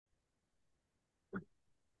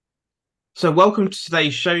So, welcome to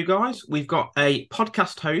today's show, guys. We've got a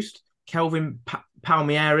podcast host, Kelvin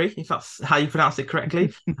Palmieri, if that's how you pronounce it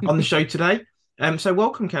correctly, on the show today. So,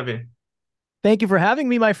 welcome, Kevin. Thank you for having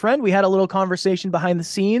me, my friend. We had a little conversation behind the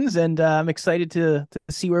scenes, and I'm excited to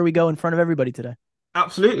see where we go in front of everybody today.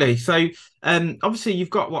 Absolutely. So, obviously, you've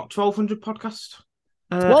got what 1,200 podcast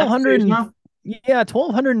Twelve episodes hundred, now. yeah,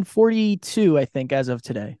 1,242, I think, as of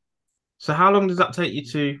today. So, how long does that take you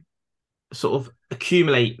to sort of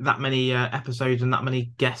accumulate that many episodes and that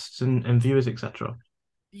many guests and viewers, etc.?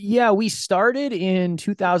 Yeah, we started in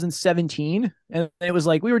 2017, and it was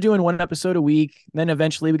like we were doing one episode a week. Then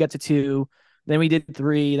eventually we got to two. Then we did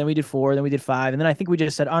three. Then we did four. Then we did five. And then I think we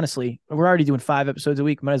just said, honestly, we're already doing 5 episodes a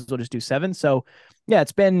week. Might as well just do seven. So, yeah,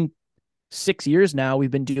 it's been 6 years now.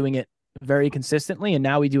 We've been doing it very consistently, and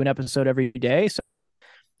now we do an episode every day. So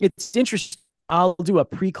it's interesting. I'll do a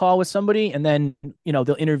pre-call with somebody, and then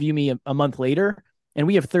they'll interview me a month later, and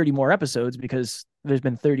we have 30 more episodes because there's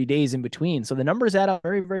been 30 days in between. So the numbers add up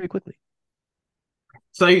very, very quickly.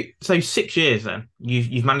 So 6 years then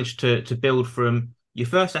you've managed to build from your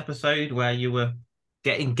first episode where you were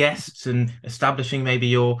getting guests and establishing maybe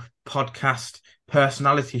your podcast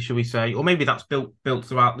personality, shall we say, or maybe that's built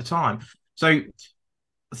throughout the time. So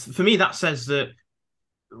for me, that says that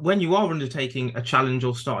when you are undertaking a challenge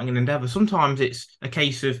or starting an endeavor, sometimes it's a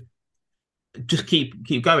case of just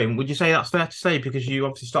keep going. Would you say that's fair to say? Because you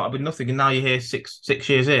obviously started with nothing and now you're here six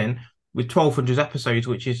years in with 1,200 episodes,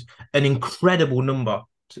 which is an incredible number,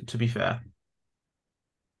 to be fair.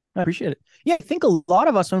 I appreciate it. Yeah, I think a lot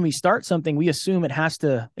of us, when we start something, we assume it has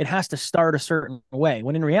to start a certain way,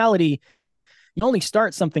 when in reality, you only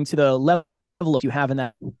start something to the level you have in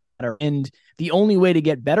that. And the only way to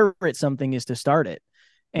get better at something is to start it.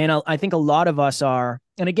 And I think a lot of us are,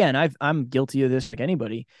 and again, I'm guilty of this like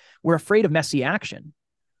anybody, we're afraid of messy action.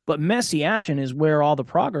 But messy action is where all the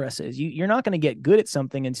progress is. You're not going to get good at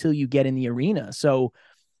something until you get in the arena. So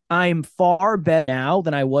I'm far better now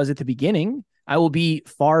than I was at the beginning. I will be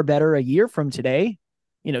far better a year from today,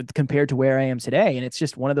 compared to where I am today. And it's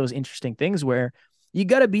just one of those interesting things where you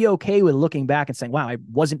got to be okay with looking back and saying, wow, I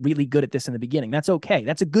wasn't really good at this in the beginning. That's okay.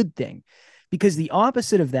 That's a good thing, because the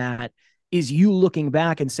opposite of that is you looking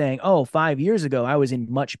back and saying, oh, 5 years ago, I was in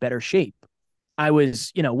much better shape. I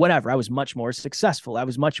was, whatever. I was much more successful. I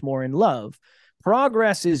was much more in love.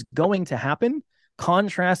 Progress is going to happen.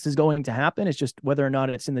 Contrast is going to happen. It's just whether or not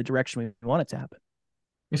it's in the direction we want it to happen.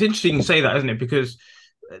 It's interesting you say that, isn't it? Because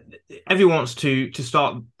everyone wants to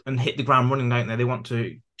start and hit the ground running, don't they? They want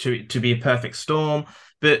to be a perfect storm,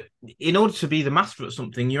 but in order to be the master at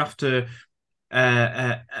something, you have to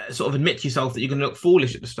sort of admit to yourself that you're going to look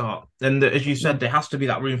foolish at the start, and that, as you said, there has to be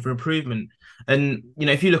that room for improvement. And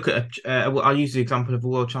if you look at, I'll use the example of a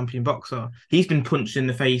world champion boxer. He's been punched in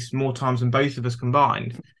the face more times than both of us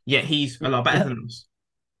combined, yet he's a lot better than us.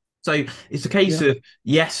 So it's a case of,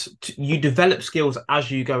 yes, you develop skills as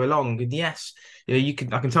you go along, and yes, I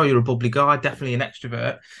can tell you're a bubbly guy, definitely an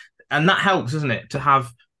extrovert, and that helps, doesn't it, to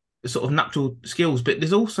have sort of natural skills. But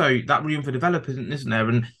there's also that room for development, isn't there?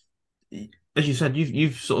 And as you said,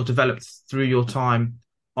 you've sort of developed through your time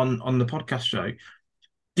on the podcast show.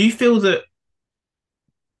 Do you feel that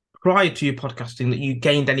prior to your podcasting that you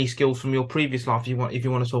gained any skills from your previous life? If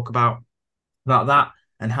you want to talk about that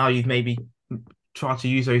and how you've maybe try to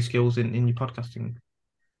use those skills in your podcasting?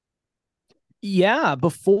 Yeah,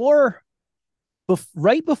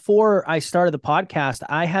 right before I started the podcast,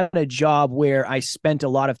 I had a job where I spent a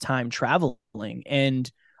lot of time traveling,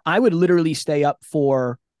 and I would literally stay up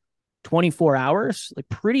for 24 hours, like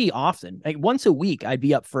pretty often. Like once a week, I'd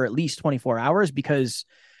be up for at least 24 hours because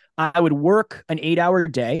I would work an 8-hour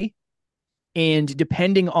day. And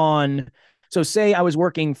depending on, so say I was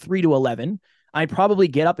working 3 to 11, I'd probably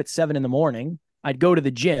get up at 7 in the morning. I'd go to the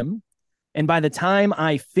gym. And by the time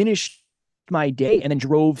I finished my day and then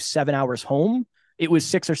drove 7 hours home, it was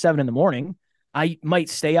 6 or 7 in the morning. I might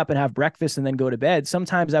stay up and have breakfast and then go to bed.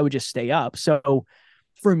 Sometimes I would just stay up. So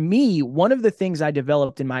for me, one of the things I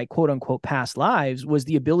developed in my quote unquote past lives was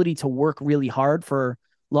the ability to work really hard for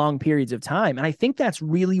long periods of time. And I think that's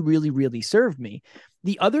really, really, really served me.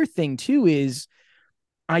 The other thing too is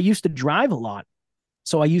I used to drive a lot.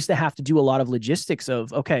 So I used to have to do a lot of logistics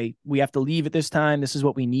of, okay, we have to leave at this time. This is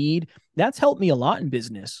what we need. That's helped me a lot in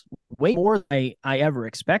business, way more than I ever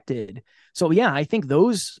expected. So yeah, I think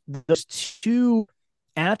those two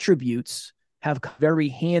attributes have come very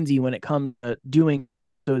handy when it comes to doing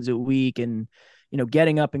episodes a week and,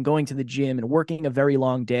 getting up and going to the gym and working a very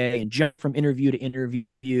long day and jump from interview to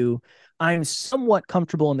interview. I'm somewhat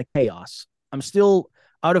comfortable in the chaos. I'm still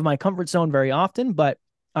out of my comfort zone very often, but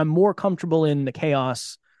I'm more comfortable in the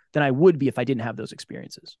chaos than I would be if I didn't have those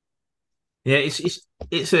experiences. Yeah, it's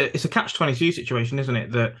a catch-22 situation, isn't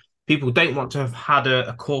it? That people don't want to have had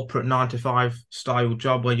a corporate 9 to 5 style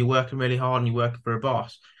job where you're working really hard and you're working for a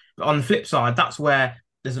boss. But on the flip side, that's where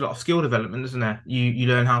there's a lot of skill development, isn't there? You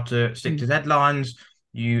learn how to stick to deadlines,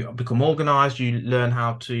 you become organized, you learn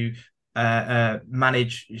how to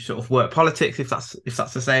manage sort of work politics, if that's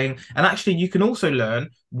the saying. And actually, you can also learn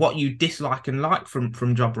what you dislike and like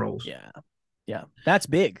from job roles. Yeah. Yeah. That's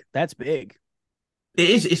big. That's big. It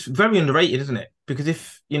is. It's very underrated, isn't it? Because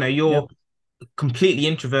if Yeah. you're completely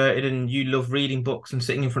introverted and you love reading books and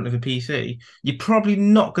sitting in front of a PC, you're probably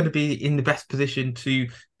not going to be in the best position to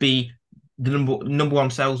be the number one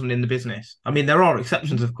salesman in the business. I mean, there are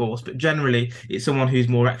exceptions, of course, but generally it's someone who's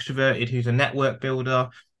more extroverted, who's a network builder,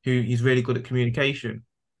 who is really good at communication.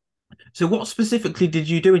 So what specifically did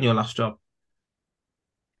you do in your last job?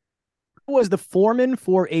 Was the foreman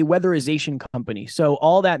for a weatherization company. So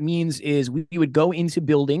all that means is we would go into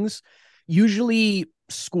buildings, usually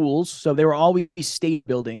schools. So they were always state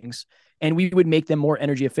buildings, and we would make them more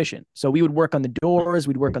energy efficient. So we would work on the doors,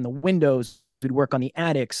 we'd work on the windows, we'd work on the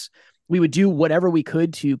attics. We would do whatever we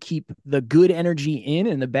could to keep the good energy in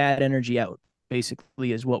and the bad energy out,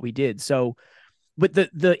 basically, is what we did. So, but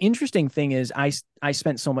the interesting thing is I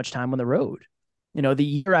spent so much time on the road. The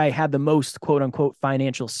year I had the most quote unquote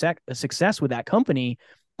financial success with that company,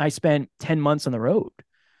 I spent 10 months on the road.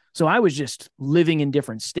 So I was just living in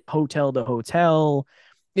different hotel to hotel.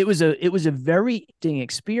 It was a very interesting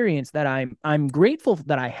experience that I'm grateful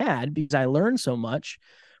that I had, because I learned so much,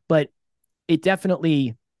 but it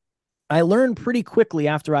definitely, I learned pretty quickly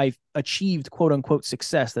after I achieved quote unquote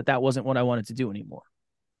success that wasn't what I wanted to do anymore.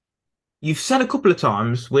 You've said a couple of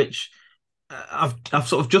times, which I've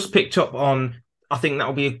sort of just picked up on. I think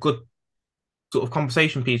that'll be a good sort of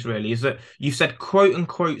conversation piece, really, is that you said quote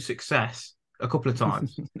unquote success a couple of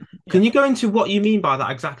times. Yeah. Can you go into what you mean by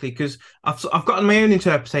that exactly? Because I've got my own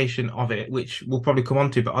interpretation of it, which we'll probably come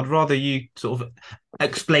on to, but I'd rather you sort of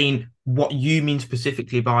explain what you mean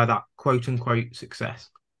specifically by that quote unquote success.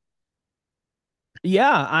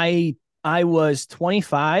 Yeah, I was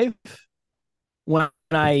 25 when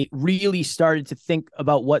I really started to think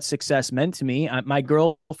about what success meant to me. My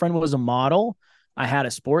girlfriend was a model. I had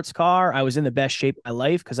a sports car. I was in the best shape of my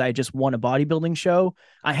life because I had just won a bodybuilding show.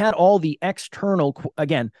 I had all the external,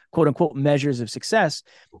 again, quote unquote, measures of success.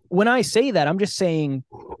 When I say that, I'm just saying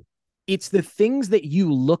it's the things that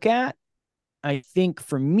you look at. I think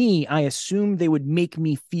for me, I assumed they would make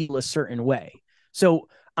me feel a certain way. So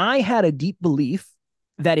I had a deep belief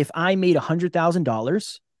that if I made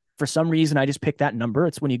 $100,000, for some reason, I just picked that number.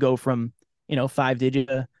 It's when you go from, 5 digit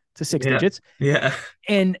to six Yeah. digits. Yeah.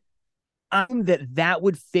 And that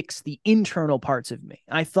would fix the internal parts of me.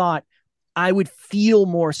 I thought I would feel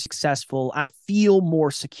more successful. I feel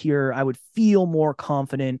more secure. I would feel more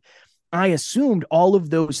confident. I assumed all of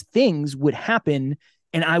those things would happen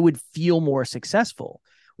and I would feel more successful.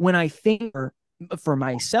 When I think for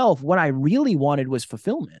myself, what I really wanted was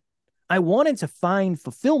fulfillment. I wanted to find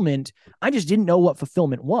fulfillment. I just didn't know what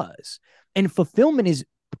fulfillment was. And fulfillment is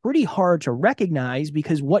pretty hard to recognize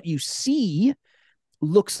because what you see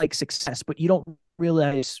looks like success, but you don't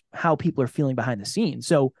realize how people are feeling behind the scenes.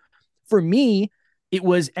 So for me, it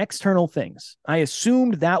was external things. I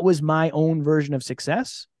assumed that was my own version of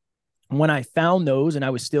success. When I found those and I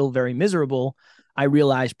was still very miserable, I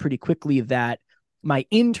realized pretty quickly that my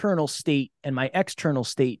internal state and my external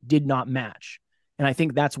state did not match. And I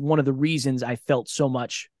think that's one of the reasons I felt so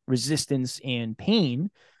much resistance and pain,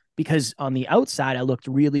 because on the outside, I looked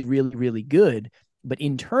really, really, really good. But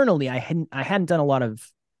internally, I hadn't done a lot of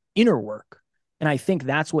inner work. And I think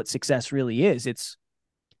that's what success really is. It's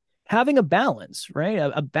having a balance, right?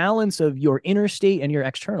 A balance of your inner state and your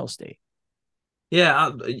external state.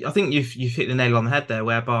 Yeah, I think you've hit the nail on the head there,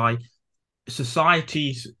 whereby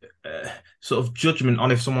society's sort of judgment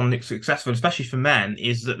on if someone is successful, especially for men,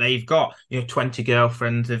 is that they've got 20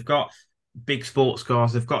 girlfriends, they've got big sports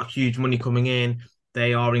cars, they've got huge money coming in,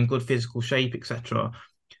 they are in good physical shape, etc.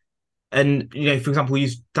 And for example, we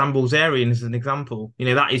use Dan Bilzerian as an example.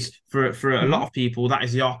 That is for a lot of people, that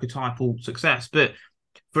is the archetypal success. But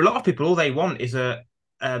for a lot of people, all they want is a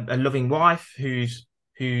loving wife who's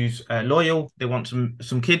loyal. They want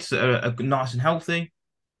some kids that are nice and healthy,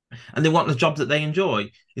 and they want the job that they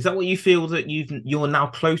enjoy. Is that what you feel that you're now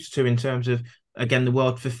close to in terms of, again, the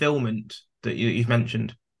word fulfillment that you've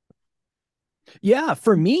mentioned? Yeah,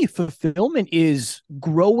 for me, fulfillment is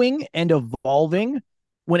growing and evolving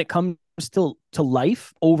when it comes to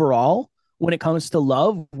life overall, when it comes to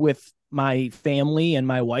love with my family and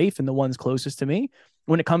my wife and the ones closest to me,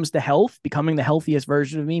 when it comes to health, becoming the healthiest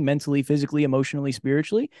version of me, mentally, physically, emotionally,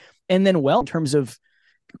 spiritually. And then, in terms of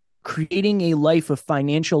creating a life of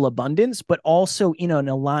financial abundance, but also in an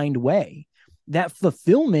aligned way. That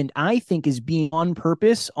fulfillment, I think, is being on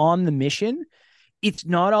purpose, on the mission. It's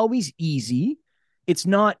not always easy. It's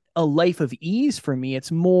not a life of ease for me.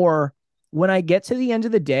 It's more, when I get to the end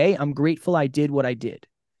of the day, I'm grateful I did what I did.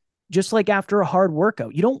 Just like after a hard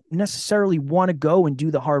workout, you don't necessarily want to go and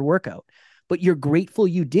do the hard workout, but you're grateful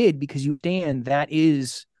you did, because you understand that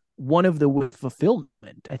is one of the fulfillment.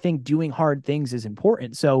 I think doing hard things is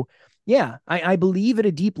important. So yeah, I believe at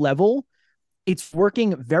a deep level, it's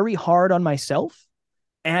working very hard on myself,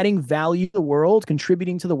 adding value to the world,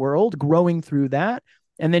 contributing to the world, growing through that,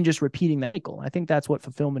 and then just repeating that cycle. I think that's what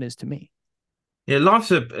fulfillment is to me. Yeah,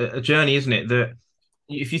 life's a journey, isn't it? That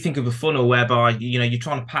if you think of a funnel whereby you're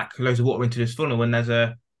trying to pack loads of water into this funnel, and there's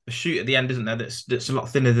a chute at the end, isn't there? That's a lot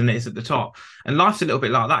thinner than it is at the top. And life's a little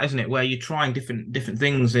bit like that, isn't it? Where you're trying different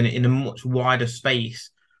things in a much wider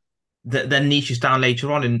space that then niches down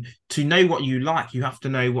later on. And to know what you like, you have to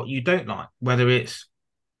know what you don't like. Whether it's,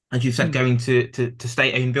 as you said, going to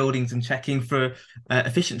state-owned buildings and checking for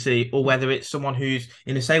efficiency, or whether it's someone who's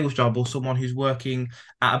in a sales job or someone who's working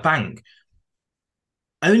at a bank.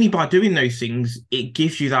 Only by doing those things, it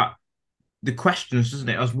gives you the questions, doesn't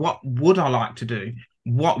it? As what would I like to do?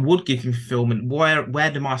 What would give me fulfillment?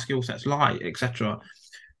 Where do my skill sets lie, etc.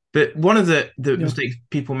 But one of the mistakes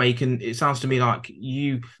people make, and it sounds to me like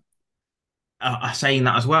you are saying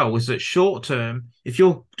that as well, was that short term, if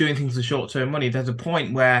you're doing things for short term money, there's a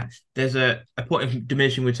point where there's a point of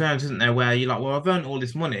diminishing returns, isn't there? Where you're like, well, I've earned all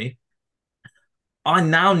this money. I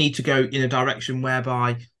now need to go in a direction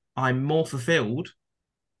whereby I'm more fulfilled,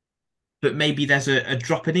 but maybe there's a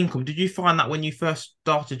drop in income. Did you find that when you first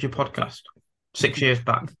started your podcast 6 years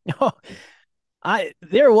back?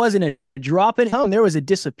 There wasn't a drop in income. There was a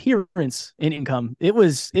disappearance in income. It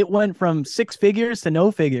went from 6 figures to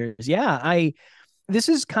no figures. Yeah. This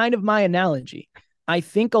is kind of my analogy. I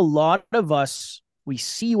think a lot of us, we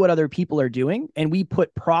see what other people are doing and we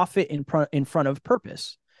put profit in front of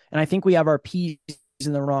purpose. And I think we have our P's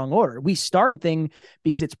in the wrong order. We start thing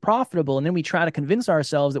because it's profitable, and then we try to convince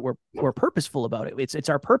ourselves that we're purposeful about it. It's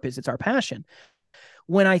our purpose, it's our passion.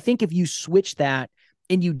 When I think if you switch that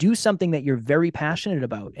and you do something that you're very passionate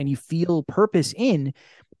about and you feel purpose in,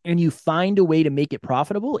 and you find a way to make it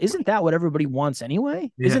profitable, isn't that what everybody wants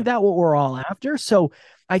anyway? Yeah. Isn't that what we're all after? So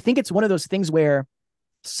I think it's one of those things where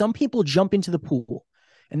some people jump into the pool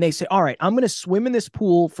and they say, all right, I'm going to swim in this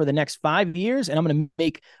pool for the next 5 years, and I'm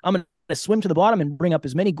going to swim to the bottom and bring up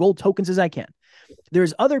as many gold tokens as I can.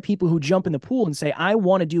 There's other people who jump in the pool and say, I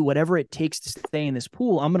want to do whatever it takes to stay in this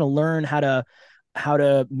pool. I'm going to learn how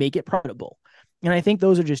to make it profitable. And I think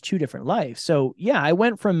those are just two different lives. So yeah, I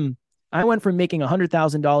went from making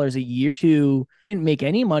 $100,000 a year to didn't make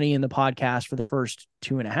any money in the podcast for the first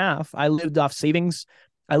 2.5. I lived off savings.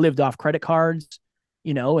 I lived off credit cards,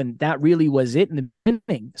 and that really was it in the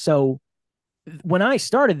beginning. So when I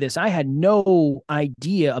started this, I had no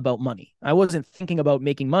idea about money. I wasn't thinking about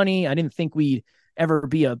making money. I didn't think we'd ever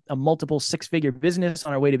be a multiple 6-figure business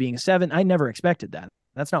on our way to being 7. I never expected that.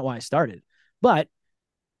 That's not why I started. But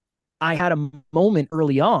I had a moment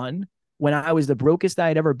early on when I was the brokest I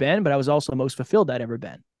had ever been, but I was also the most fulfilled I'd ever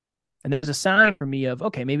been. And there's a sign for me of,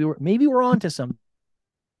 okay, maybe we're on to something.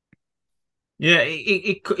 Yeah,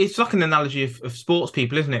 it's like an analogy of sports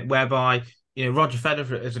people, isn't it? Whereby, Roger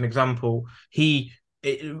Federer, as an example, he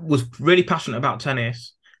was really passionate about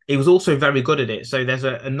tennis. He was also very good at it. So there's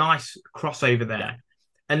a nice crossover there. Yeah.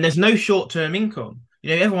 And there's no short-term income.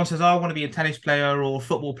 Everyone says, oh, I want to be a tennis player or a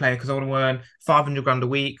football player because I want to earn 500 grand a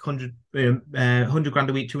week, 100 grand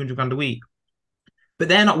a week, 200 grand a week. But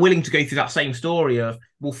they're not willing to go through that same story of,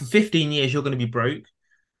 well, for 15 years, you're going to be broke.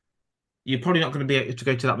 You're probably not going to be able to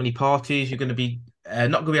go to that many parties. You're going to be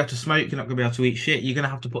not going to be able to smoke. You're not going to be able to eat shit. You're going to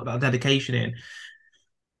have to put that dedication in.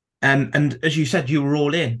 And as you said, you were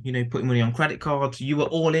all in, putting money on credit cards. You were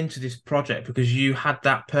all into this project because you had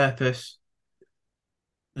that purpose,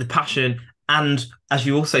 the passion, and as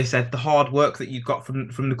you also said, the hard work that you got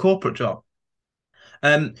from the corporate job.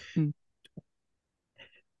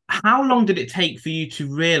 How long did it take for you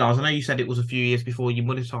to realize? I know you said it was a few years before you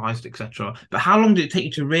monetized, etc. But how long did it take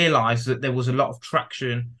you to realize that there was a lot of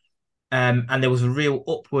traction, and there was a real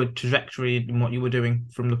upward trajectory in what you were doing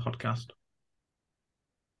from the podcast?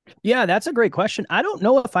 Yeah, that's a great question. I don't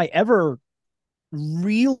know if I ever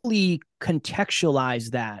really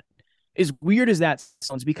contextualized that, as weird as that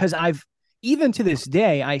sounds, because even to this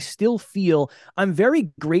day, I still feel I'm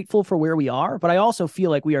very grateful for where we are, but I also feel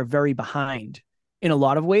like we are very behind in a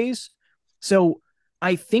lot of ways. So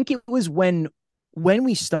I think it was when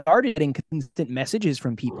we started getting consistent messages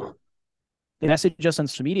from people. They message us on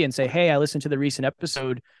social media and say, hey, I listened to the recent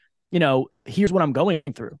episode. here's what I'm going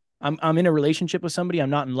through. I'm in a relationship with somebody I'm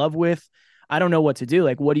not in love with. I don't know what to do.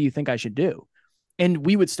 Like, what do you think I should do? And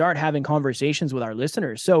we would start having conversations with our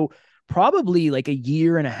listeners. So probably like a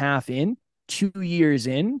year and a half in, 2 years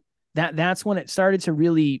in, that's when it started to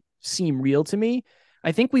really seem real to me.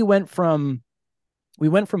 I think we went from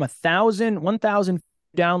 1,000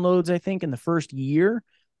 downloads, I think, in the first year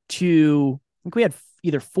to, I think we had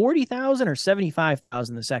either 40,000 or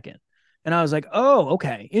 75,000 the second. And I was like, oh,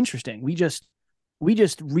 okay, interesting. We just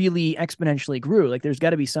really exponentially grew. Like, there's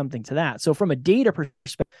got to be something to that. So from a data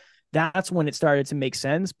perspective, that's when it started to make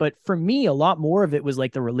sense. But for me, a lot more of it was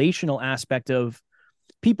like the relational aspect of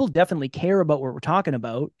people definitely care about what we're talking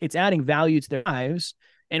about. It's adding value to their lives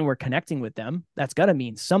and we're connecting with them. That's got to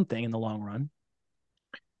mean something in the long run.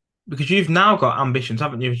 Because you've now got ambitions,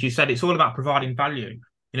 haven't you? As you said, it's all about providing value.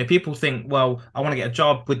 People think, well, I want to get a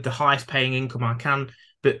job with the highest paying income I can,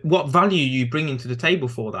 but what value are you bringing to the table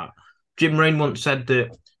for that? Jim Rohn once said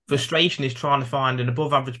that frustration is trying to find an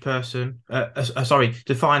above average person,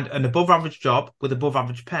 to find an above average job with above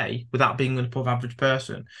average pay without being an above average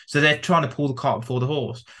person. So they're trying to pull the cart before the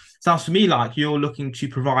horse. Sounds to me like you're looking to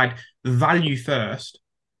provide value first,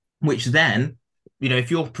 which then,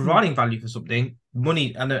 if you're providing value for something,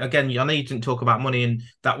 money, and again, I know you didn't talk about money and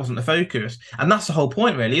that wasn't the focus. And that's the whole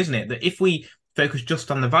point, really, isn't it? That if we focus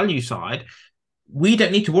just on the value side, we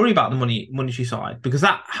don't need to worry about the monetary side because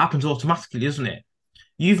that happens automatically, isn't it?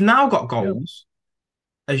 You've now got goals,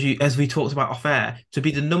 as we talked about off air, to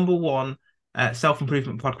be the number one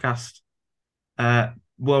self-improvement podcast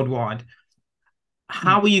worldwide.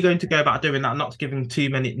 How are you going to go about doing that? Not giving too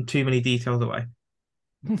many details away.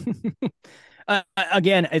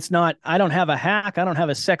 Again, it's not, I don't have a hack. I don't have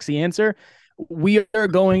a sexy answer. We are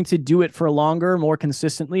going to do it for longer, more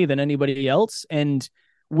consistently than anybody else. And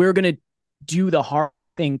we're going to do the hard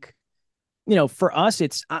thing. For us,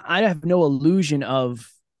 I have no illusion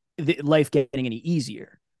of life getting any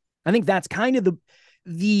easier. I think that's kind of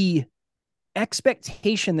the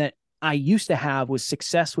expectation that I used to have was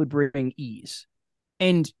success would bring ease.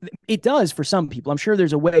 And it does for some people. I'm sure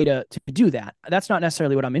there's a way to do that. That's not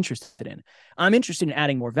necessarily what I'm interested in. I'm interested in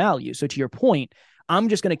adding more value. So to your point, I'm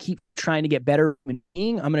just going to keep trying to get better. I'm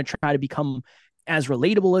going to try to become as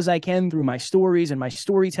relatable as I can through my stories and my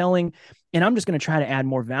storytelling. And I'm just going to try to add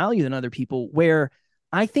more value than other people, where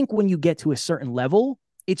I think when you get to a certain level,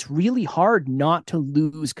 it's really hard not to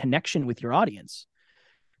lose connection with your audience.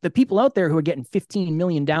 The people out there who are getting 15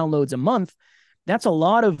 million downloads a month, that's a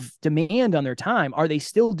lot of demand on their time. Are they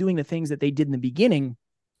still doing the things that they did in the beginning?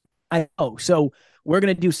 I know. So we're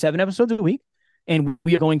going to do 7 episodes a week, and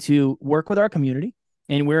we are going to work with our community,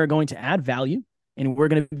 and we're going to add value, and we're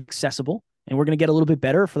going to be accessible, and we're going to get a little bit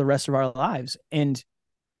better for the rest of our lives. And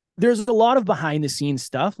there's a lot of behind the scenes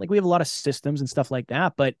stuff. Like, we have a lot of systems and stuff like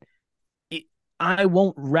that, but I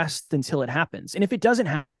won't rest until it happens. And if it doesn't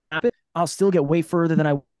happen, I'll still get way further than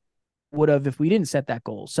I would have if we didn't set that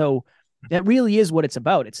goal. So that really is what it's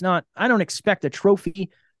about. It's not, I don't expect a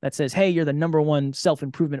trophy that says, hey, you're the number one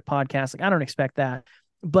self-improvement podcast. Like, I don't expect that,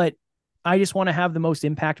 but I just want to have the most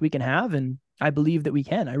impact we can have. And I believe that we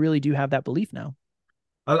can. I really do have that belief now.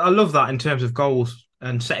 I love that in terms of goals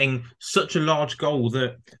and setting such a large goal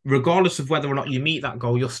that regardless of whether or not you meet that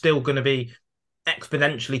goal, you're still going to be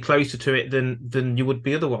exponentially closer to it than you would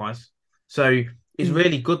be otherwise. So it's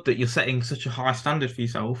really good that you're setting such a high standard for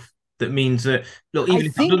yourself. That means that, look, even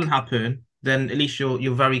if that doesn't happen, then at least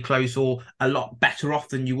you're very close or a lot better off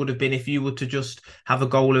than you would have been if you were to just have a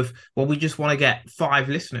goal of, well, we just want to get 5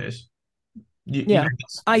 listeners.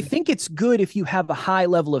 I think it's good if you have a high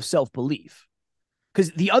level of self-belief.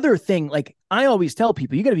 Because the other thing, like I always tell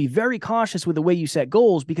people, you got to be very cautious with the way you set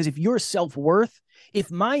goals, because if your self-worth, if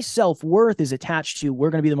my self-worth is attached to, we're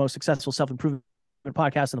going to be the most successful self-improvement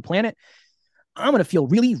podcast on the planet, I'm going to feel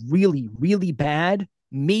really, really, really bad,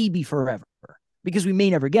 maybe forever, because we may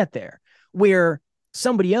never get there. Where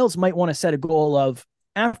somebody else might want to set a goal of,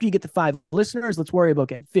 after you get to 5 listeners, let's worry about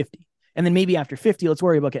getting 50. And then maybe after 50, let's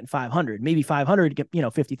worry about getting 500, maybe 500,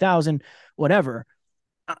 get, 50,000, whatever.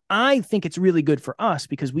 I think it's really good for us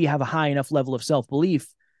because we have a high enough level of self-belief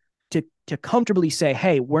to comfortably say,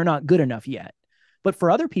 hey, we're not good enough yet. But for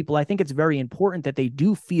other people, I think it's very important that they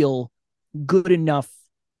do feel good enough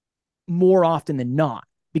more often than not,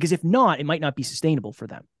 because if not, it might not be sustainable for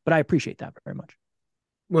them. But I appreciate that very much.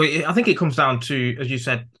 Well, I think it comes down to, as you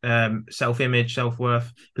said, self-image,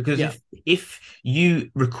 self-worth, because if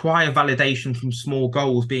you require validation from small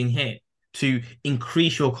goals being hit to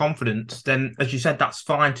increase your confidence, then, as you said, that's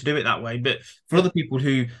fine to do it that way. But for other people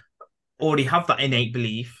who already have that innate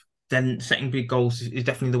belief, then setting big goals is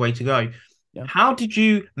definitely the way to go. Yeah. How did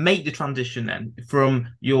you make the transition then from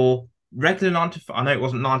your regular 9 to 5? I know it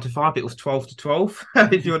wasn't 9 to 5, it was 12 to 12,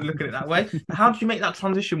 if you want to look at it that way. How did you make that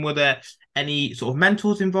transition? Were there any sort of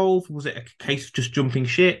mentors involved? Was it a case of just jumping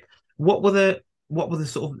ship? What were the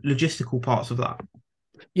sort of logistical parts of that?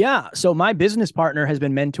 Yeah. So my business partner has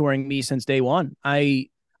been mentoring me since day one. I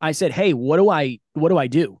said, hey, what do I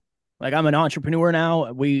do? Like, I'm an entrepreneur now.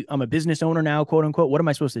 I'm a business owner now, quote unquote. What am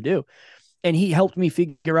I supposed to do? And he helped me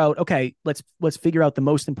figure out, okay, let's figure out the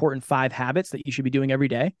most important 5 habits that you should be doing every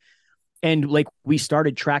day. And like, we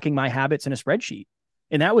started tracking my habits in a spreadsheet.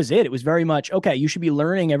 And that was it. It was very much, okay, you should be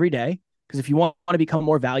learning every day. Because if you want to become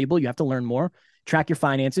more valuable, you have to learn more. Track your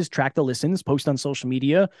finances, track the listens, post on social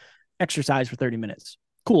media, exercise for 30 minutes.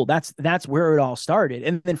 Cool. That's where it all started.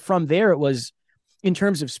 And then from there, it was, in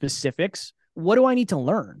terms of specifics, what do I need to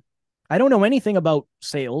learn? I don't know anything about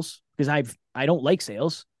sales because I don't like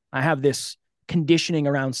sales. I have this conditioning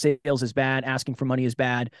around sales is bad, asking for money is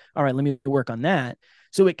bad. All right, let me work on that.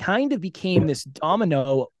 So it kind of became this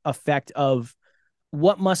domino effect of,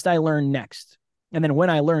 what must I learn next? And then when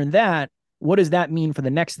I learn that, what does that mean for the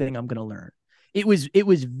next thing I'm going to learn? It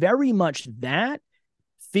was very much that,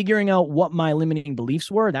 figuring out what my limiting beliefs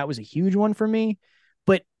were. That was a huge one for me.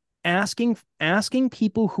 But asking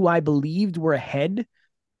people who I believed were ahead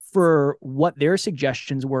for what their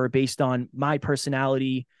suggestions were based on my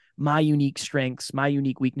personality, my unique strengths, my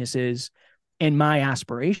unique weaknesses, and my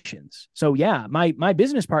aspirations. So yeah, my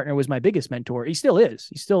business partner was my biggest mentor. He still is.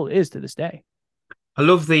 He still is to this day. I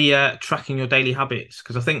love the tracking your daily habits,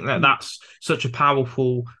 because I think that that's such a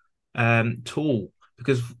powerful tool.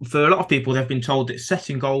 Because for a lot of people, they've been told that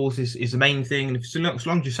setting goals is the main thing, and if as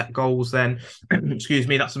long as you set goals, then excuse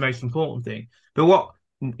me, that's the most important thing. But what,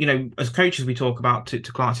 as coaches, we talk about to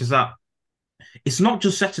clients is that it's not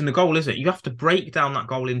just setting the goal, is it? You have to break down that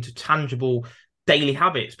goal into tangible daily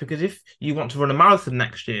habits. Because if you want to run a marathon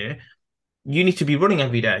next year, you need to be running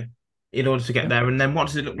every day in order to get there. And then what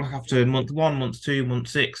does it look like after month 1, month 2, month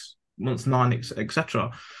 6, month 9,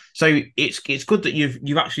 etc.? So it's good that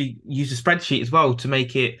you've actually used a spreadsheet as well to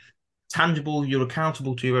make it tangible. You're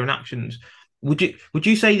accountable to your own actions. Would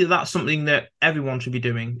you say that that's something that everyone should be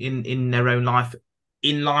doing in their own life,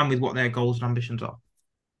 in line with what their goals and ambitions are?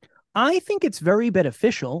 I think it's very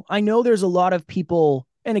beneficial. I know there's a lot of people,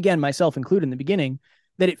 and again, myself included in the beginning,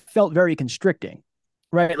 that it felt very constricting,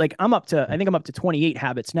 right? Like, I think I'm up to 28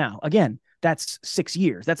 habits now. Again, that's 6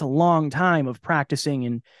 years. That's a long time of practicing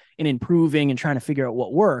and improving and trying to figure out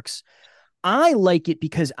what works. I like it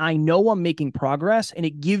because I know I'm making progress, and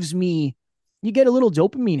it gives me, you get a little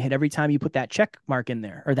dopamine hit every time you put that check mark in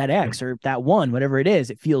there, or that X, or that 1, whatever it is.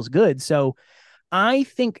 It feels good. So I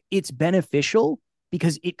think it's beneficial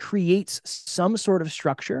because it creates some sort of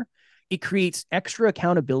structure. It creates extra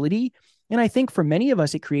accountability. And I think for many of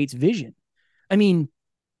us, it creates vision. I mean,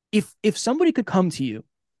 if somebody could come to you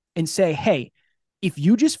and say, hey, if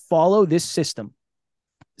you just follow this system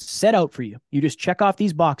set out for you, you just check off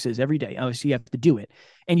these boxes every day. Obviously, you have to do it,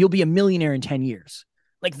 and you'll be a millionaire in 10 years.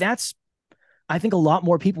 Like, that's, I think a lot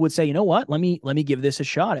more people would say, you know what, let me give this a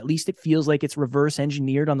shot. At least it feels like it's reverse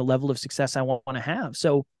engineered on the level of success I want to have.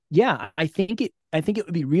 So yeah, I think it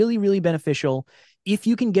would be really, really beneficial if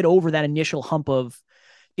you can get over that initial hump of,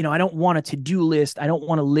 I don't want a to-do list. I don't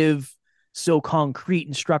want to live so concrete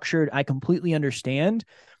and structured. I completely understand.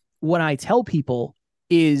 What I tell people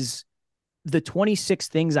is, the 26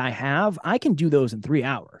 things I have, I can do those in 3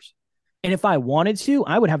 hours. And if I wanted to,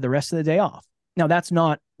 I would have the rest of the day off. Now, that's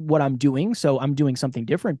not what I'm doing, so I'm doing something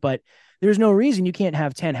different, but there's no reason you can't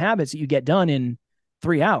have 10 habits that you get done in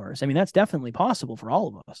 3 hours. I mean, that's definitely possible for all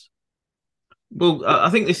of us. Well, I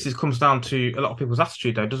think this comes down to a lot of people's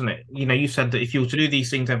attitude, though, doesn't it? You said that if you were to do these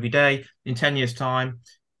things every day, in 10 years' time,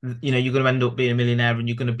 you're going to end up being a millionaire, and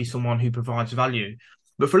you're going to be someone who provides value.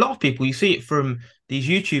 But for a lot of people, you see it from these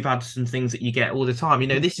YouTube ads and things that you get all the time.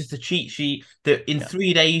 This is the cheat sheet that in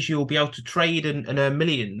 3 days you'll be able to trade and earn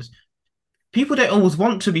millions. People don't always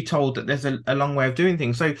want to be told that there's a long way of doing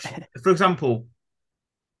things. So, for example,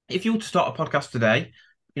 if you were to start a podcast today,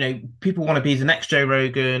 people want to be the next Joe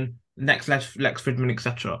Rogan, next Lex Fridman,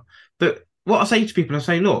 etc. But what I say to people, I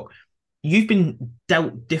say, look, you've been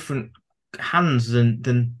dealt different hands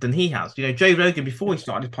than he has. Joe Rogan, before he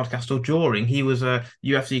started his podcast, or during, he was a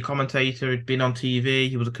UFC commentator, had been on TV,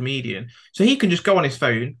 he was a comedian. So he can just go on his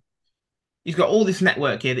phone. He's got all this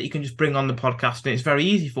network here that he can just bring on the podcast, and it's very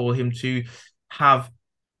easy for him to have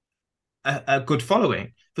a good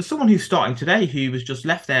following. For someone who's starting today, who was just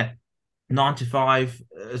left there 9 to 5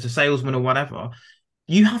 as a salesman or whatever,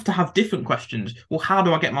 you have to have different questions. Well, how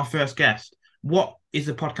do I get my first guest? What is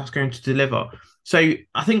the podcast going to deliver? So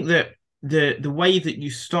I think that the way that you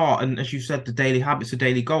start, and as you said, the daily habits, the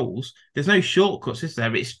daily goals, there's no shortcuts, is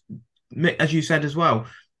there? It's, as you said as well,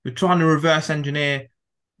 we're trying to reverse engineer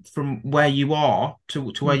from where you are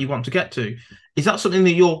to where you want to get to. Is that something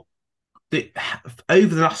that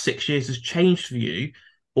over the last 6 years has changed for you,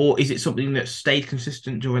 or is it something that stayed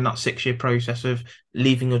consistent during that 6 year process of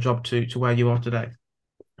leaving your job to where you are today?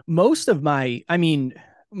 Most of my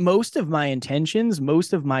intentions,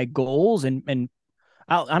 most of my goals, and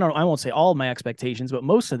I won't say all of my expectations, but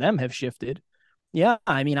most of them have shifted. Yeah.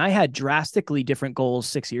 I mean, I had drastically different goals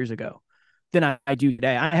 6 years ago than I do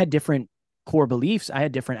today. I had different core beliefs. I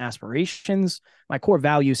had different aspirations. My core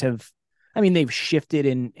values they've shifted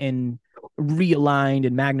and realigned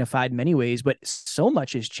and magnified in many ways, but so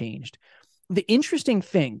much has changed. The interesting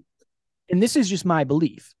thing, and this is just my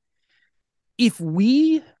belief, if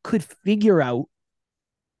we could figure out,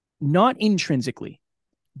 not intrinsically,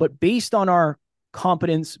 but based on our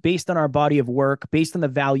competence, based on our body of work, based on the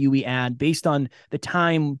value we add, based on the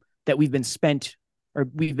time that we've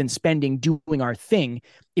been spending doing our thing,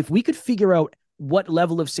 if we could figure out what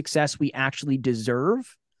level of success we actually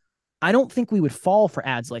deserve, I don't think we would fall for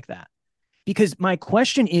ads like that. Because my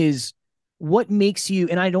question is, what makes you,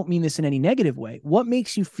 and I don't mean this in any negative way, what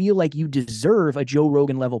makes you feel like you deserve a Joe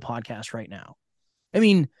Rogan level podcast right now? I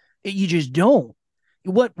mean, you just don't.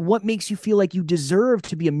 What makes you feel like you deserve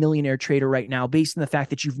to be a millionaire trader right now based on the fact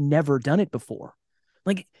that you've never done it before?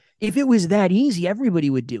 Like, if it was that easy, everybody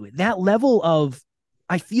would do it. That level of,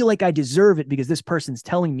 I feel like I deserve it because this person's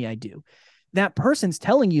telling me I do. That person's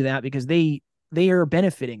telling you that because they are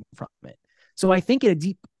benefiting from it. So I think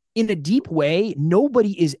in a deep way,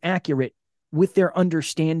 nobody is accurate with their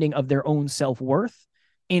understanding of their own self-worth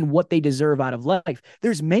and what they deserve out of life.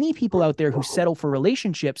 There's many people out there who settle for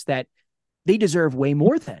relationships that they deserve way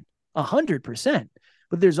more than 100%.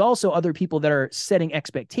 But there's also other people that are setting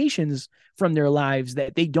expectations from their lives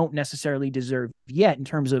that they don't necessarily deserve yet in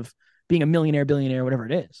terms of being a millionaire, billionaire, whatever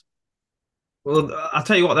it is. Well, I'll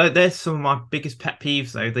tell you what, there's some of my biggest pet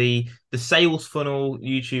peeves, though. The sales funnel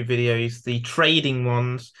YouTube videos, the trading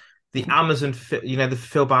ones, the Amazon, the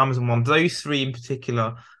fulfilled by Amazon one, those three in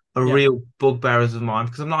particular are real bugbearers of mine,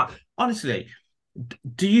 because I'm like, honestly,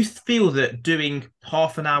 do you feel that doing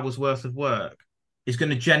half an hour's worth of work is going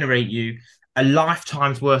to generate you a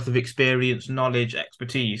lifetime's worth of experience, knowledge,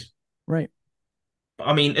 expertise? Right.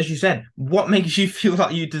 I mean, as you said, what makes you feel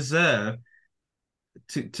like you deserve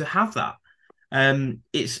to have that?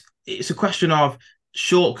 It's a question of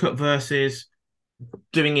shortcut versus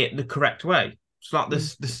doing it the correct way. It's like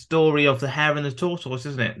this the story of the hare and the tortoise,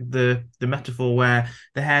 isn't it? The metaphor where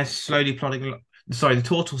the hare's slowly plodding. The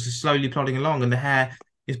tortoise is slowly plodding along, and the hare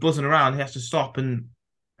is buzzing around. He has to stop, and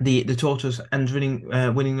the tortoise ends winning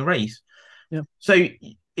the race. Yeah. So,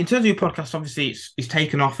 in terms of your podcast, obviously it's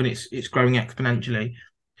taken off and it's growing exponentially.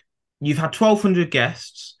 You've had 1,200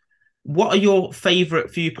 guests. What are your favourite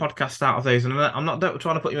few podcasts out of those? And I'm not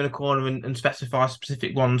trying to put you in a corner and specify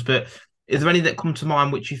specific ones, but is there any that come to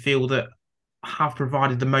mind which you feel that have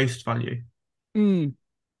provided the most value?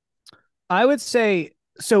 I would say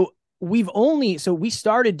so. We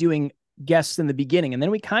started doing guests in the beginning, and then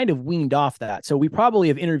we kind of weaned off that. So we probably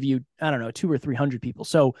have interviewed, I don't know, 200 or 300 people.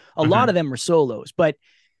 So a lot of them were solos, but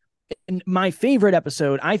my favorite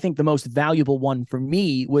episode, I think the most valuable one for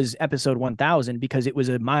me, was episode 1000, because it was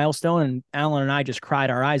a milestone, and Alan and I just cried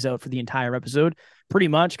our eyes out for the entire episode pretty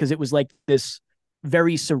much, because it was like this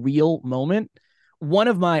very surreal moment. One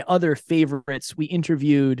of my other favorites, we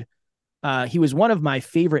interviewed, he was one of my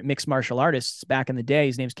favorite mixed martial artists back in the day.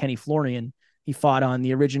 His name's Kenny Florian. He fought on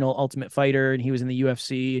the original Ultimate Fighter, and he was in the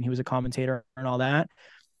UFC, and he was a commentator and all that.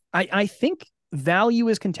 I think value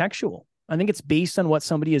is contextual. I think it's based on what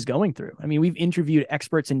somebody is going through. I mean, we've interviewed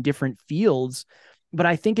experts in different fields, but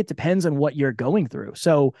I think it depends on what you're going through.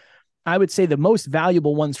 So I would say the most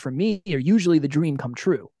valuable ones for me are usually the dream come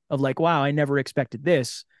true of like, wow, I never expected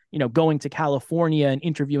this. Going to California and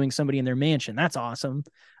interviewing somebody in their mansion. That's awesome.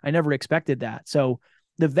 I never expected that. So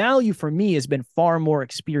the value for me has been far more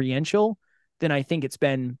experiential than I think it's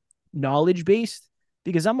been knowledge-based,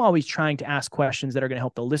 because I'm always trying to ask questions that are going to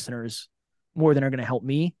help the listeners more than are going to help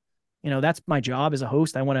me. That's my job as a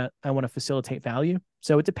host. I want to facilitate value.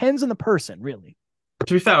 So it depends on the person, really.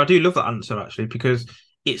 To be fair, I do love that answer, actually, because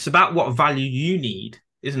it's about what value you need,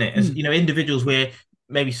 isn't it? As individuals, we're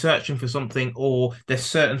maybe searching for something, or there's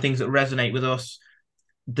certain things that resonate with us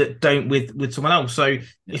that don't with someone else. So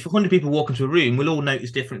if 100 people walk into a room, we'll all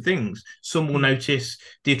notice different things. Some will notice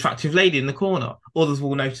the attractive lady in the corner. Others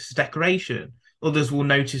will notice the decoration. Others will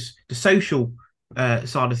notice the social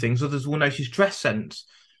side of things. Others will notice dress sense,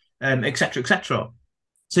 etc., etc.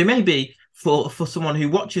 So maybe for someone who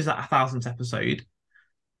watches that 1,000th episode,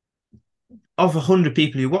 of 100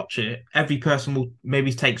 people who watch it, every person will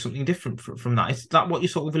maybe take something different from that. Is that what you're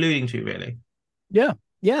sort of alluding to, really? Yeah.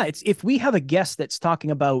 Yeah. It's if we have a guest that's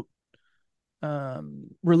talking about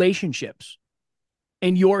relationships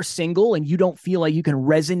and you're single and you don't feel like you can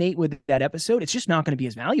resonate with that episode, it's just not going to be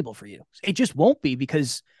as valuable for you. It just won't be,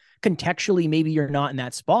 because contextually, maybe you're not in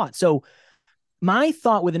that spot. So my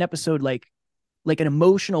thought with an episode like an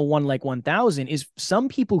emotional one, like 1,000, is some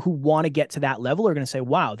people who want to get to that level are going to say,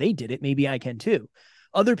 wow, they did it. Maybe I can too.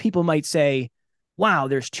 Other people might say, wow,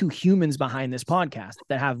 there's two humans behind this podcast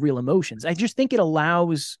that have real emotions. I just think it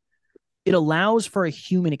allows for a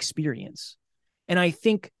human experience. And I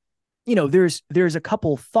think, there's a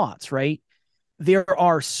couple thoughts, right? There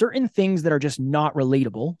are certain things that are just not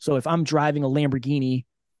relatable. So if I'm driving a Lamborghini,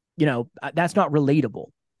 that's not relatable,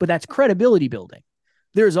 but that's credibility building.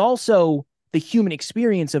 There's also the human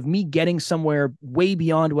experience of me getting somewhere way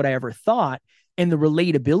beyond what I ever thought, and the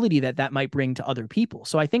relatability that might bring to other people.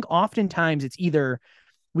 So I think oftentimes it's either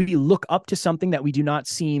we look up to something that we do not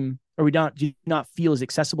feel is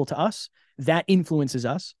accessible to us, that influences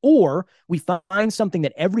us, or we find something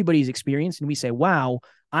that everybody's experienced and we say, wow,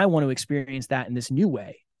 I want to experience that in this new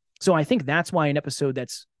way. So I think that's why an episode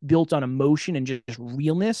that's built on emotion and just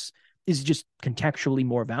realness is just contextually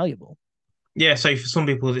more valuable. Yeah, so for some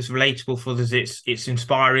people it's relatable, for others it's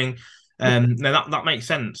inspiring. No, that makes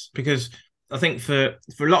sense, because I think for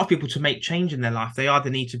a lot of people to make change in their life, they either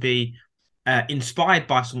need to be inspired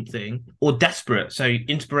by something or desperate. So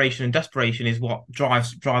inspiration and desperation is what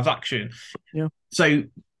drives action. Yeah. So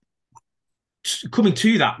coming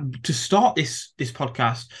to that, to start this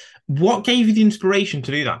podcast, what gave you the inspiration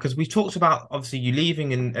to do that? Because we talked about obviously you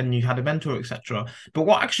leaving and you had a mentor, etc. But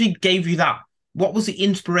what actually gave you that? What was the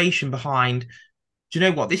inspiration behind? Do you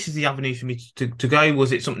know what? This is the avenue for me to go.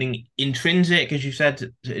 Was it something intrinsic, as you said,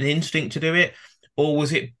 an instinct to do it, or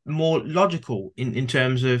was it more logical in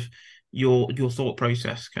terms of your thought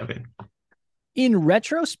process, Kevin? In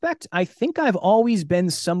retrospect, I think I've always been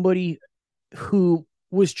somebody who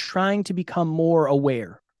was trying to become more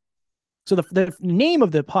aware. So the name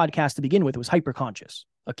of the podcast to begin with was Hyperconscious,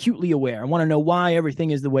 acutely aware. I want to know why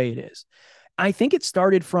everything is the way it is. I think it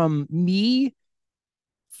started from me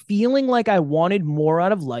feeling like I wanted more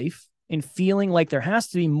out of life and feeling like there has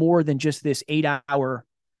to be more than just this 8-hour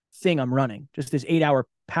thing I'm running, just this 8-hour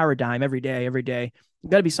paradigm every day.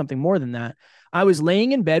 Got to be something more than that. I was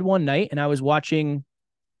laying in bed one night and I was watching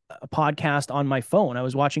a podcast on my phone. I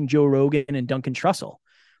was watching Joe Rogan and Duncan Trussell.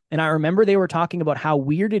 And I remember they were talking about how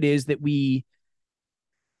weird it is that we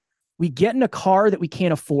get in a car that we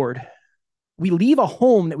can't afford. We leave a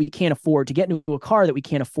home that we can't afford to get into a car that we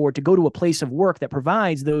can't afford, to go to a place of work that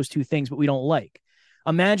provides those two things, but we don't like.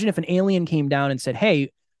 Imagine if an alien came down and said,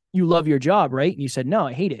 hey, you love your job, right? And you said, no,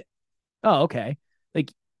 I hate it. Oh, okay.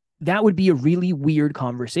 Like, that would be a really weird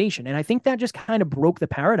conversation. And I think that just kind of broke the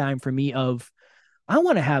paradigm for me of, I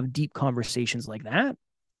want to have deep conversations like that.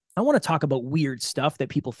 I want to talk about weird stuff that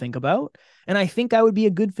people think about. And I think I would be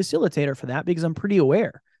a good facilitator for that because I'm pretty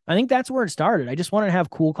aware. I think that's where it started. I just wanted to have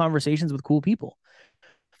cool conversations with cool people,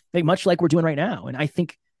 like much like we're doing right now. And I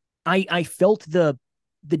think I felt the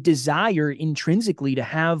desire intrinsically to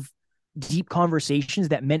have deep conversations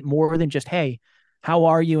that meant more than just, hey, how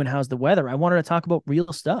are you and how's the weather? I wanted to talk about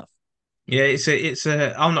real stuff. Yeah,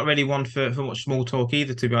 I'm not really one for much small talk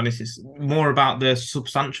either, to be honest. It's more about the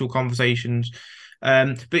substantial conversations.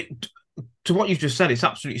 But to what you've just said, it's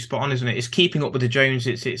absolutely spot on, isn't it? It's keeping up with the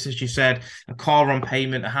Joneses. It's as you said, a car on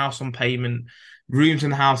payment, a house on payment, rooms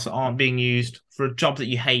in the house that aren't being used, for a job that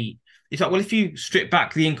you hate. It's like, well, if you strip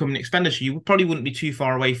back the income and expenditure, you probably wouldn't be too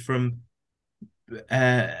far away from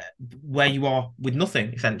where you are with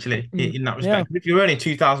nothing, essentially, in that respect. Yeah. If you're earning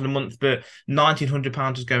 2,000 a month, but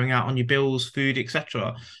 £1,900 is going out on your bills, food,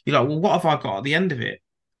 etc., you're like, well, what have I got at the end of it?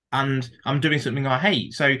 And I'm doing something I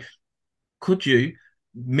hate. So could you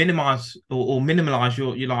minimize or minimalize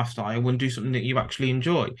your lifestyle and do something that you actually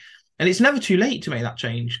enjoy? And it's never too late to make that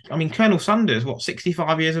change. I mean, Colonel Sanders,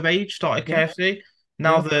 65 years of age, started KFC.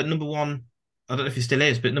 Now the number one, I don't know if he still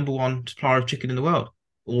is, but number one supplier of chicken in the world,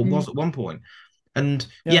 or was at one point. And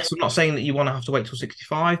yes, I'm not saying that you want to have to wait till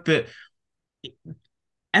 65, but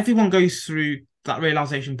everyone goes through that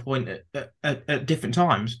realization point at different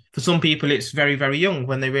times. For some people, it's very, very young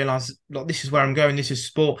when they realize, like, this is where I'm going. This is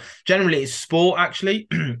sport. Generally, it's sport, actually.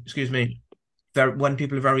 Excuse me. When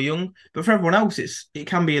people are very young, but for everyone else, it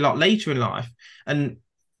can be a lot later in life. And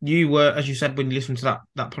you were, as you said, when you listened to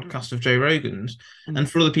that podcast of Joe Rogan's, and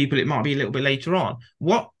for other people, it might be a little bit later on.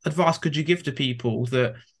 What advice could you give to people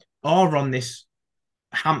that are on this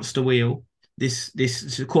hamster wheel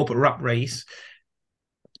this corporate rat race,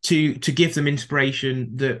 to give them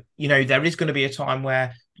inspiration that, you know, there is going to be a time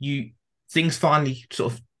where things finally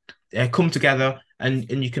sort of come together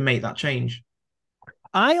and you can make that change?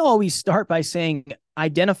 I always start by saying,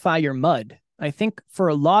 identify your mud. I think for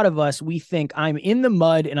a lot of us, we think I'm in the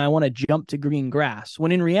mud and I want to jump to green grass,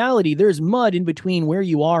 when in reality, there's mud in between where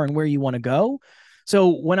you are and where you want to go. So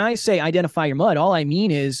when I say identify your mud, all I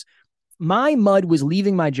mean is my mud was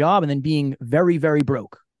leaving my job and then being very, very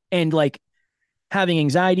broke and like having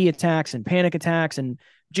anxiety attacks and panic attacks and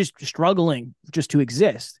just struggling just to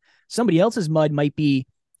exist. Somebody else's mud might be,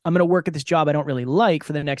 I'm going to work at this job I don't really like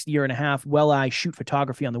for the next year and a half while I shoot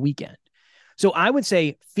photography on the weekend. So I would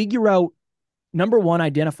say, figure out, number one,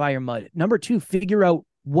 identify your mud. Number two, figure out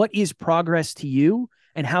what is progress to you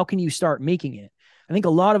and how can you start making it. I think a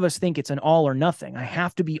lot of us think it's an all or nothing. I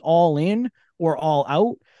have to be all in or all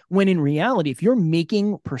out, when in reality, if you're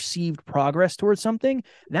making perceived progress towards something,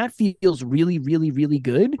 that feels really, really, really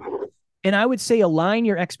good. And I would say align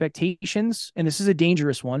your expectations. And this is a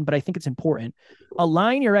dangerous one, but I think it's important.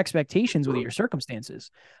 Align your expectations with your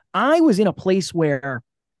circumstances. I was in a place where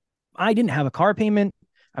I didn't have a car payment.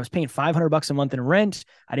 I was paying $500 a month in rent.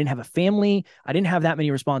 I didn't have a family. I didn't have that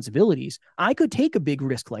many responsibilities. I could take a big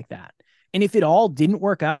risk like that. And if it all didn't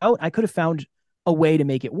work out, I could have found a way to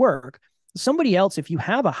make it work. Somebody else, if you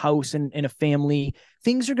have a house and a family,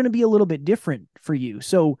 things are going to be a little bit different for you.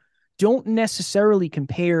 So don't necessarily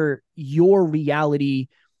compare your reality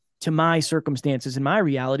to my circumstances and my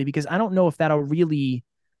reality, because I don't know if that'll really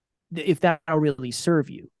serve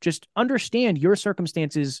you. Just understand your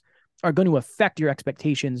circumstances are going to affect your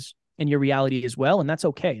expectations and your reality as well. And that's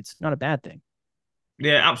okay. It's not a bad thing.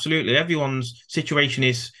 Yeah, absolutely. Everyone's situation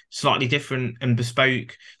is slightly different and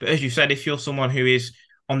bespoke. But as you said, if you're someone who is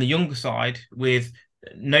on the younger side with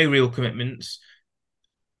no real commitments,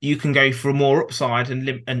 you can go for a more upside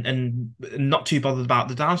and not too bothered about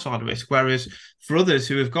the downside risk. Whereas for others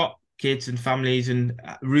who have got kids and families and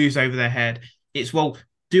roofs over their head, it's, well,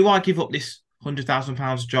 do I give up this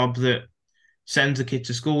 £100,000 job that sends the kid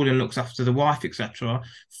to school and looks after the wife, etc.,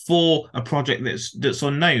 for a project that's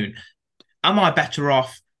unknown? Am I better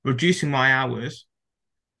off reducing my hours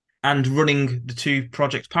and running the two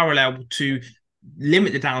projects parallel to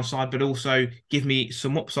limit the downside, but also give me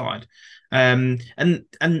some upside? And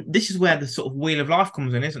this is where the sort of wheel of life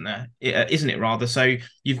comes in, isn't there? Isn't it, rather? So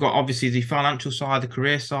you've got obviously the financial side, the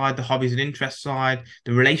career side, the hobbies and interests side,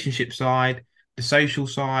 the relationship side, the social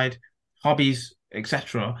side, hobbies,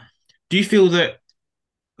 etc. Do you feel that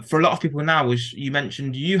for a lot of people now, as you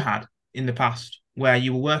mentioned you had in the past, where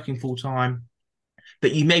you were working full time,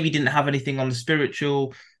 but you maybe didn't have anything on the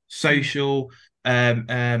spiritual, social,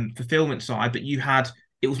 fulfillment side, but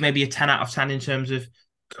it was maybe a 10 out of 10 in terms of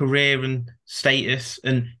career and status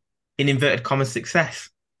and, in inverted commas, success?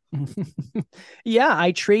 Yeah,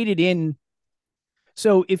 I traded in.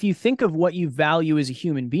 So if you think of what you value as a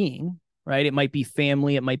human being, right? It might be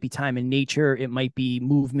family, it might be time in nature, it might be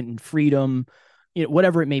movement and freedom,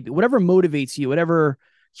 whatever it may be, whatever motivates you, whatever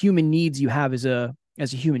human needs you have as a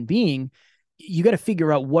human being, you got to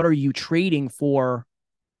figure out, what are you trading for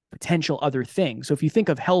potential other things? So if you think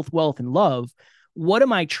of health, wealth, and love, what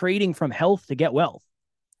am I trading from health to get wealth?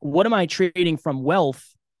 What am I trading from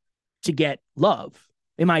wealth to get love?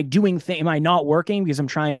 Am I not working because I'm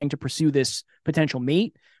trying to pursue this potential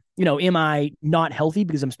mate? Am I not healthy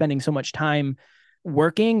because I'm spending so much time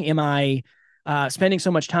working? Am I spending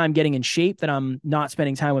so much time getting in shape that I'm not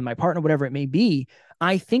spending time with my partner, whatever it may be?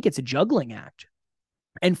 I think it's a juggling act.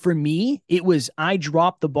 And for me, it was, I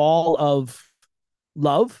dropped the ball of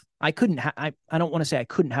love. I don't want to say I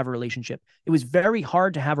couldn't have a relationship. It was very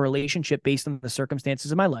hard to have a relationship based on the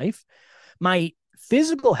circumstances of my life. My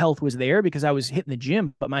physical health was there because I was hitting the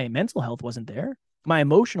gym, but my mental health wasn't there. My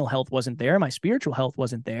emotional health wasn't there. My spiritual health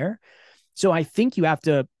wasn't there. So I think you have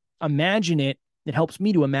to imagine it. It helps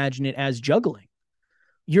me to imagine it as juggling.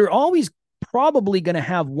 You're always probably going to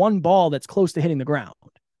have one ball that's close to hitting the ground.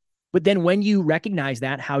 But then when you recognize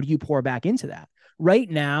that, how do you pour back into that? Right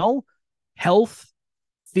now, health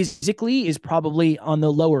physically is probably on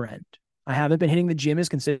the lower end. I haven't been hitting the gym as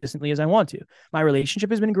consistently as I want to. My relationship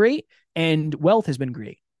has been great and wealth has been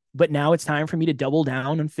great. But now it's time for me to double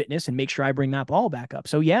down on fitness and make sure I bring that ball back up.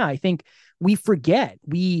 So yeah, I think we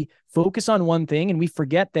focus on one thing and we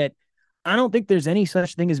forget that I don't think there's any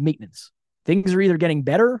such thing as maintenance. Things are either getting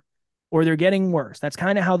better or they're getting worse. That's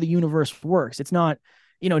kind of how the universe works. It's not,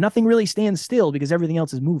 nothing really stands still because everything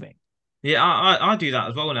else is moving. Yeah, I do that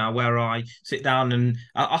as well now, where I sit down and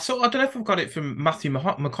I don't know if I've got it from Matthew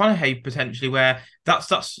McConaughey potentially, where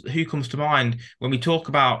that's who comes to mind when we talk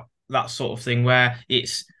about that sort of thing, where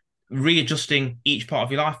it's readjusting each part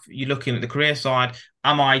of your life. You're looking at the career side.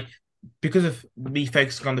 Am I, because of me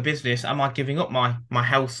focusing on the business, am I giving up my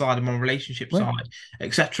health side and my relationship Right. side,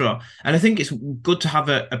 etc.? And I think it's good to have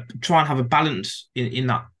a try and have a balance in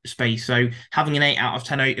that space. So having an 8 out of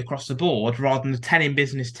 10 across the board rather than the 10 in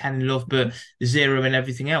business, 10 in love, but zero in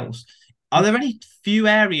everything else. Are there any few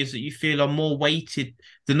areas that you feel are more weighted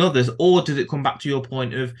than others, or does it come back to your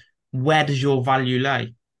point of where does your value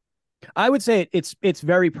lay? I would say it's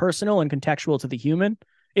very personal and contextual to the human.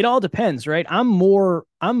 It all depends, right? I'm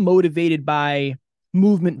motivated by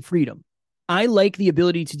movement and freedom. I like the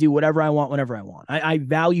ability to do whatever I want whenever I want. I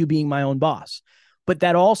value being my own boss, but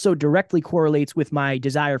that also directly correlates with my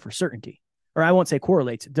desire for certainty. Or I won't say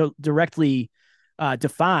correlates, directly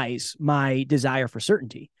defies my desire for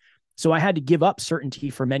certainty. So I had to give up certainty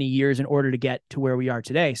for many years in order to get to where we are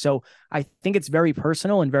today. So I think it's very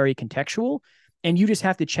personal and very contextual. And you just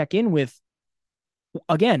have to check in with,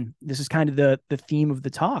 again, this is kind of the theme of the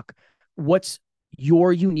talk. What's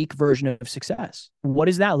your unique version of success? What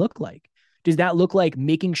does that look like? Does that look like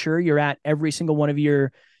making sure you're at every single one of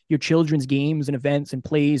your children's games and events and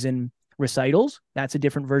plays and recitals? That's a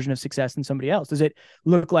different version of success than somebody else. Does it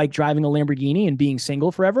look like driving a Lamborghini and being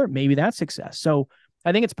single forever? Maybe that's success. So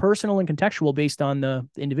I think it's personal and contextual based on the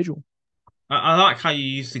individual. I like how you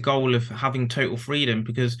use the goal of having total freedom,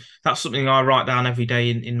 because that's something I write down every day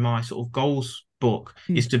in my sort of goals book,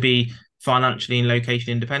 is to be financially and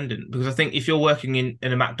location independent. Because I think if you're working in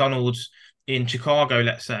a McDonald's in Chicago,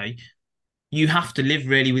 let's say, you have to live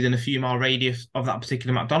really within a few mile radius of that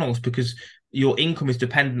particular McDonald's because your income is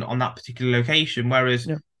dependent on that particular location. Whereas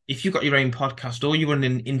Yeah. if you've got your own podcast or you run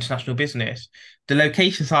an international business, the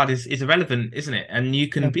location side is irrelevant, isn't it? And you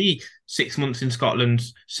can Yeah. be 6 months in Scotland,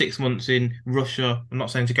 6 months in Russia. I'm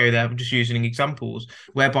not saying to go there, I'm just using examples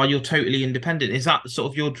whereby you're totally independent. Is that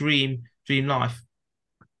sort of your dream life?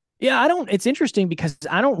 Yeah, it's interesting because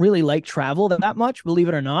I don't really like travel that much, believe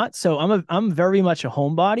it or not. So I'm very much a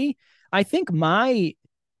homebody. I think my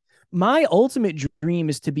ultimate dream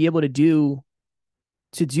is to be able to do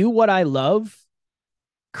what I love,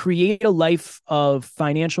 create a life of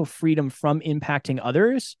financial freedom from impacting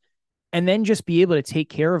others, and then just be able to take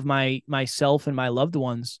care of myself and my loved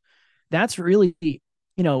ones. That's really,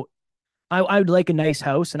 I would like a nice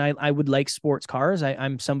house, and I would like sports cars.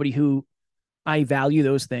 I'm somebody who I value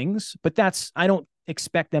those things, but I don't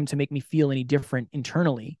expect them to make me feel any different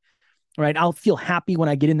internally. Right. I'll feel happy when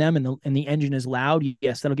I get in them and the engine is loud.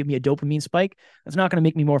 Yes, that'll give me a dopamine spike. That's not going to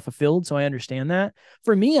make me more fulfilled. So I understand that.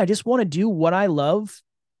 For me, I just want to do what I love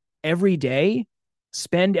every day,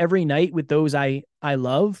 spend every night with those I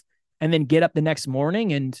love, and then get up the next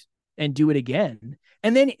morning and do it again.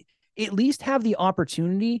 And then at least have the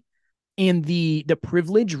opportunity and the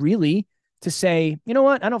privilege really to say, you know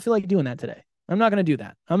what? I don't feel like doing that today. I'm not going to do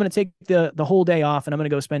that. I'm going to take the whole day off and I'm going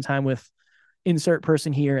to go spend time with insert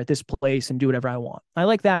person here at this place and do whatever I want. I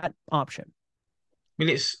like that option. I mean,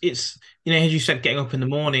 it's as you said, getting up in the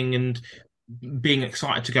morning and being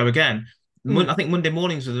excited to go again. I think Monday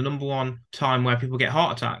mornings are the number one time where people get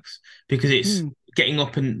heart attacks because it's getting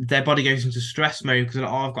up and their body goes into stress mode because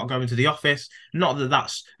I've got to go into the office. Not that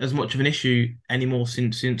that's as much of an issue anymore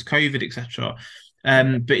since COVID, etc.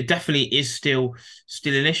 But it definitely is still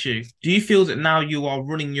an issue. Do you feel that now you are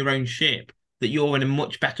running your own ship, that you're in a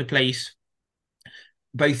much better place,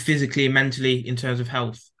 both physically and mentally, in terms of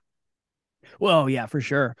health? Well, yeah, for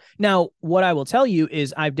sure. Now, what I will tell you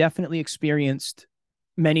is I've definitely experienced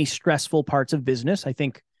many stressful parts of business. I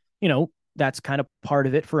think, that's kind of part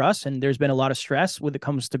of it for us. And there's been a lot of stress when it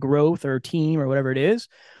comes to growth or team or whatever it is.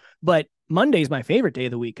 But Monday's my favorite day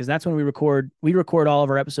of the week because that's when we record all of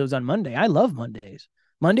our episodes on Monday. I love Mondays.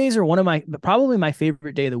 Mondays are probably my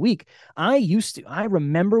favorite day of the week. I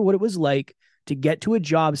remember what it was like to get to a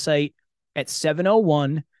job site at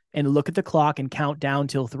 7:01 and look at the clock and count down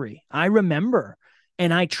till 3. I remember.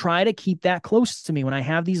 And I try to keep that close to me when I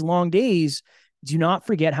have these long days. Do not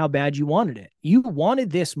forget how bad you wanted it. You wanted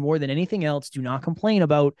this more than anything else. Do not complain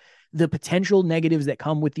about the potential negatives that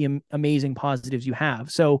come with the amazing positives you have.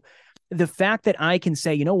 So the fact that I can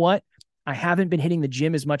say, you know what, I haven't been hitting the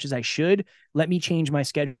gym as much as I should. Let me change my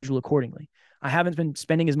schedule accordingly. I haven't been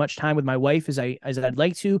spending as much time with my wife as I'd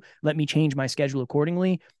like to. Let me change my schedule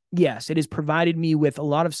accordingly. Yes, it has provided me with a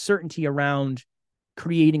lot of certainty around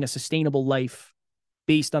creating a sustainable life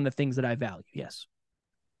based on the things that I value. Yes.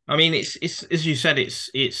 I mean, it's as you said, it's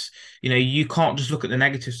you can't just look at the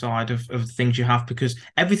negative side of the things you have, because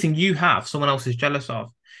everything you have, someone else is jealous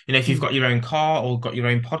of. If you've got your own car or got your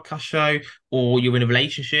own podcast show, or you're in a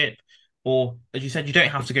relationship, or as you said, you don't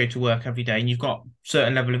have to go to work every day and you've got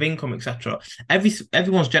certain level of income, etc.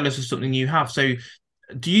 Everyone's jealous of something you have. So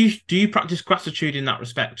do you practice gratitude in that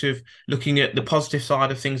respect of looking at the positive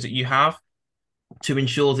side of things that you have to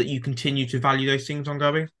ensure that you continue to value those things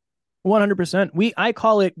ongoing? 100%. I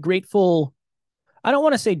call it grateful. I don't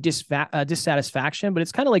want to say dissatisfaction, but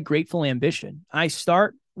it's kind of like grateful ambition. I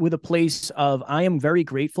start with a place of I am very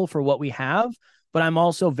grateful for what we have, but I'm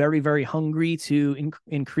also very, very hungry to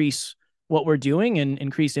increase what we're doing and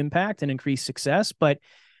increase impact and increase success. But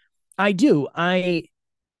there's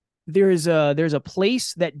a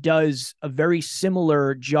place that does a very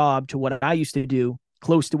similar job to what I used to do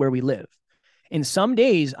close to where we live. And some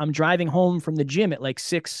days I'm driving home from the gym at like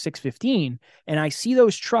 6:15, and I see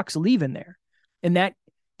those trucks leaving there. And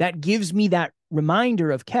that gives me that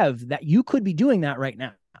reminder of, Kev, that you could be doing that right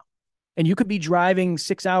now. And you could be driving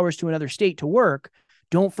 6 hours to another state to work.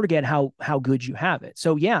 Don't forget how good you have it.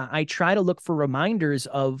 So yeah, I try to look for reminders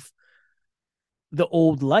of the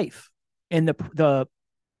old life and the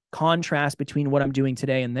contrast between what I'm doing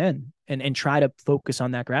today and then, and try to focus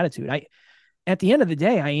on that gratitude. At the end of the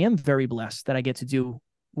day, I am very blessed that I get to do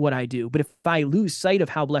what I do. But if I lose sight of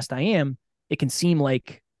how blessed I am, it can seem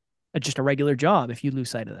like just a regular job if you lose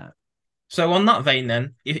sight of that. So on that vein,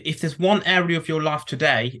 then, if there's one area of your life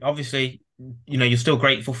today, obviously, you're still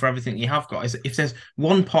grateful for everything you have got. If there's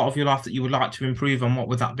one part of your life that you would like to improve on, what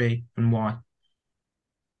would that be and why?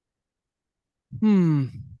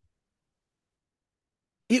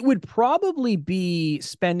 It would probably be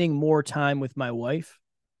spending more time with my wife,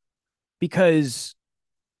 because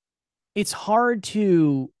it's hard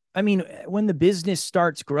when the business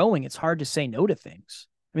starts growing, it's hard to say no to things.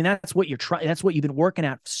 I mean, that's what you've been working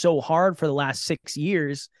at so hard for the last 6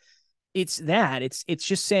 years. It's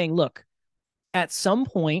just saying, look, at some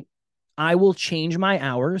point I will change my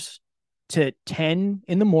hours to 10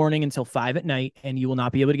 in the morning until 5 at night, and you will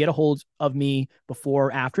not be able to get a hold of me before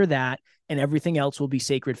or after that. And everything else will be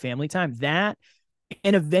sacred family time.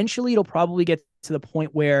 And eventually it'll probably get to the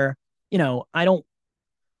point where,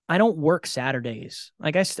 I don't work Saturdays.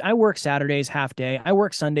 Like I work Saturdays half day. I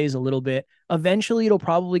work Sundays a little bit. Eventually it'll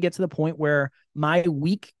probably get to the point where my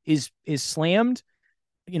week is slammed,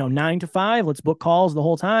 9 to 5, let's book calls the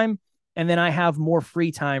whole time. And then I have more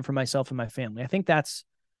free time for myself and my family. I think that's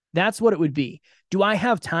what it would be. Do I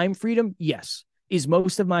have time freedom? Yes. Is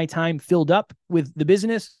most of my time filled up with the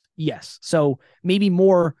business? Yes. So maybe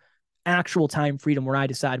more actual time freedom where I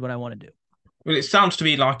decide what I want to do. Well, it sounds to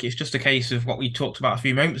me like it's just a case of what we talked about a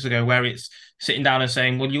few moments ago, where it's sitting down and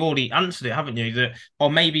saying, well, you already answered it, haven't you?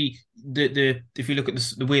 Or maybe if you look at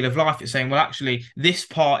the wheel of life, it's saying, well, actually, this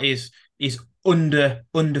part is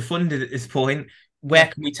underfunded at this point. Where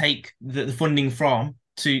can we take the funding from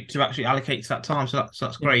to actually allocate to that time? So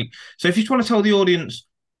that's great. So if you just want to tell the audience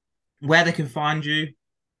where they can find you,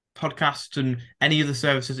 podcasts, and any other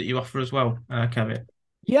services that you offer as well, Kevin.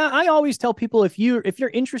 Yeah, I always tell people, if you're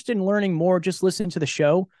interested in learning more, just listen to the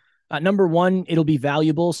show. Number one, it'll be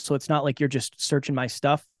valuable, so it's not like you're just searching my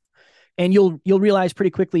stuff. And you'll realize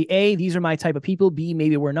pretty quickly, A, these are my type of people. B,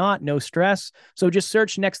 maybe we're not. No stress. So just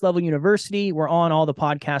search Next Level University. We're on all the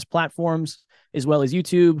podcast platforms as well as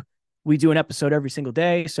YouTube. We do an episode every single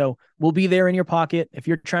day, so we'll be there in your pocket. If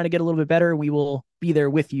you're trying to get a little bit better, we will be there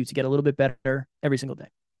with you to get a little bit better every single day.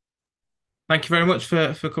 Thank you very much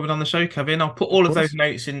for coming on the show, Kevin. I'll put all of those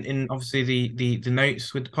notes in obviously the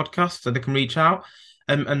notes with the podcast so they can reach out.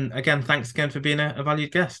 And again, thanks again for being a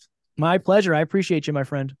valued guest. My pleasure. I appreciate you, my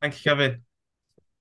friend. Thank you, Kevin.